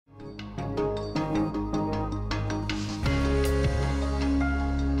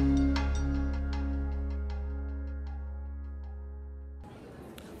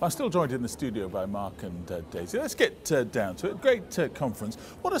I'm still joined in the studio by Marc and Daisy. Let's get down to it. Great conference.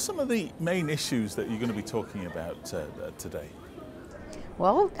 What are some of the main issues that you're going to be talking about today?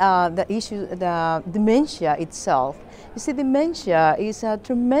 Well, the dementia itself. You see, dementia is a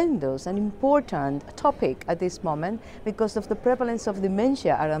tremendous and important topic at this moment because of the prevalence of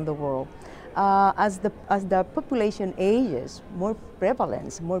dementia around the world. As the population ages, more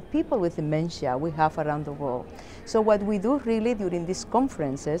prevalence, more people with dementia we have around the world. So what we do really during these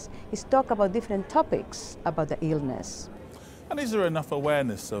conferences is talk about different topics about the illness. And is there enough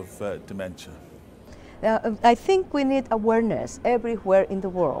awareness of dementia? I think we need awareness everywhere in the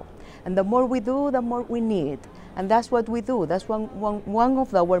world. And the more we do, the more we need. And that's what we do. That's one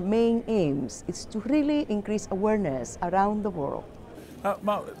of our main aims, is to really increase awareness around the world.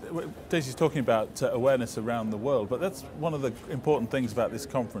 Marc, Daisy's talking about awareness around the world, but that's one of the important things about this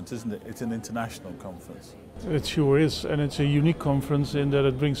conference, isn't it? It's an international conference. It sure is, and it's a unique conference in that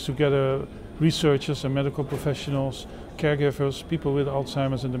it brings together researchers and medical professionals, caregivers, people with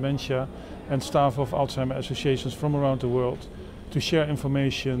Alzheimer's and dementia, and staff of Alzheimer associations from around the world to share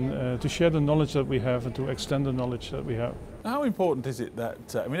information, to share the knowledge that we have and to extend the knowledge that we have. How important is it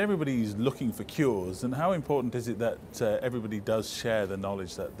that, I mean, everybody's looking for cures, and how important is it that everybody does share the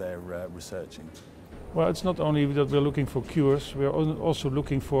knowledge that they're researching? Well, it's not only that we're looking for cures, we're also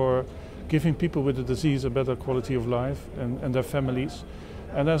looking for giving people with the disease a better quality of life and their families.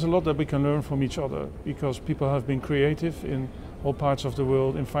 And there's a lot that we can learn from each other because people have been creative in all parts of the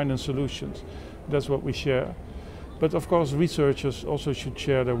world in finding solutions. That's what we share. But of course, researchers also should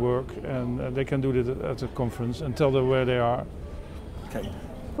share their work, and they can do it at a conference and tell them where they are. Okay.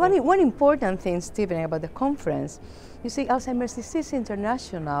 One important thing, Stephen, about the conference, you see, Alzheimer's Disease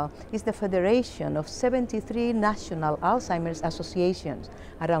International is the federation of 73 national Alzheimer's associations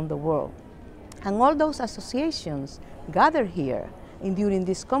around the world. And all those associations gather here during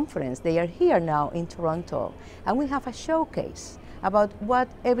this conference. They are here now in Toronto, and we have a showcase about what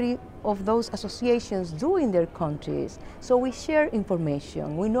every of those associations do in their countries. So we share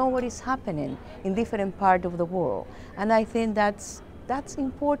information, we know what is happening in different parts of the world. And I think that's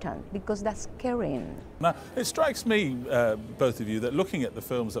important because that's caring. Now, it strikes me, both of you, that looking at the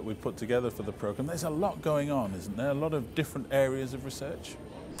films that we've put together for the program, there's a lot going on, isn't there? A lot of different areas of research.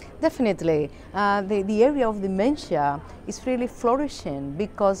 Definitely. The area of dementia is really flourishing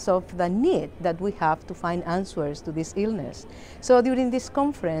because of the need that we have to find answers to this illness. So during this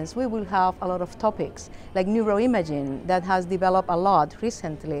conference, we will have a lot of topics like neuroimaging that has developed a lot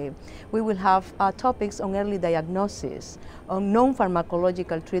recently. We will have topics on early diagnosis, on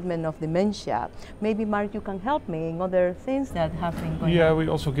non-pharmacological treatment of dementia. Maybe, Marc, you can help me in other things that have been going on. Yeah, we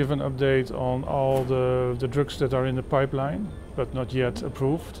also give an update on all the drugs that are in the pipeline, but not yet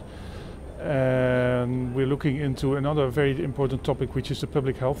approved. And we're looking into another very important topic, which is the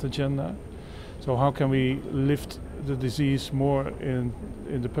public health agenda. So how can we lift the disease more in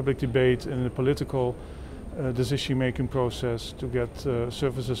the public debate and in the political decision-making process to get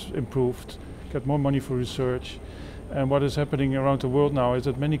services improved, get more money for research. And what is happening around the world now is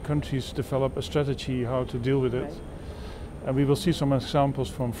that many countries develop a strategy how to deal with it. Right. And we will see some examples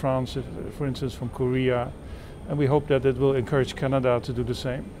from France, for instance, from Korea. And we hope that it will encourage Canada to do the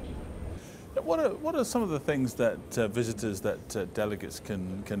same. What are some of the things that visitors, that delegates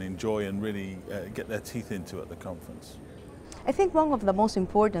can enjoy and really get their teeth into at the conference? I think one of the most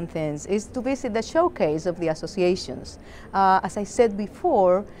important things is to visit the showcase of the associations. As I said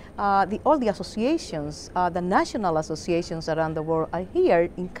before, all the associations, the national associations around the world are here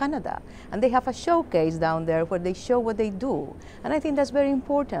in Canada, and they have a showcase down there where they show what they do. And I think that's very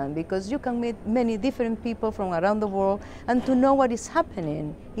important because you can meet many different people from around the world and to know what is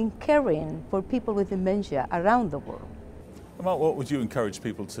happening in caring for people with dementia around the world. Marc, what would you encourage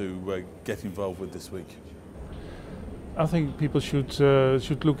people to get involved with this week? I think people should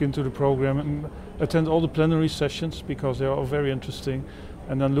look into the program and attend all the plenary sessions because they are all very interesting,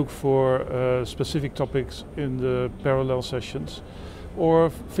 and then look for specific topics in the parallel sessions, or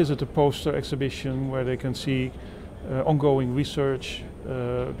visit a poster exhibition where they can see ongoing research,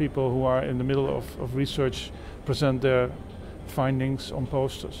 people who are in the middle of research present their findings on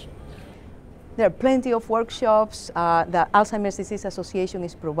posters. There are plenty of workshops the Alzheimer's Disease Association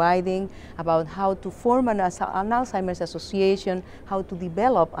is providing about how to form an Alzheimer's association, how to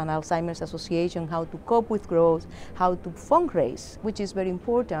develop an Alzheimer's association, how to cope with growth, how to fundraise, which is very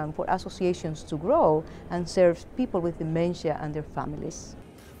important for associations to grow and serve people with dementia and their families.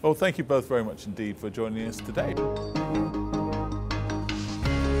 Well, thank you both very much indeed for joining us today.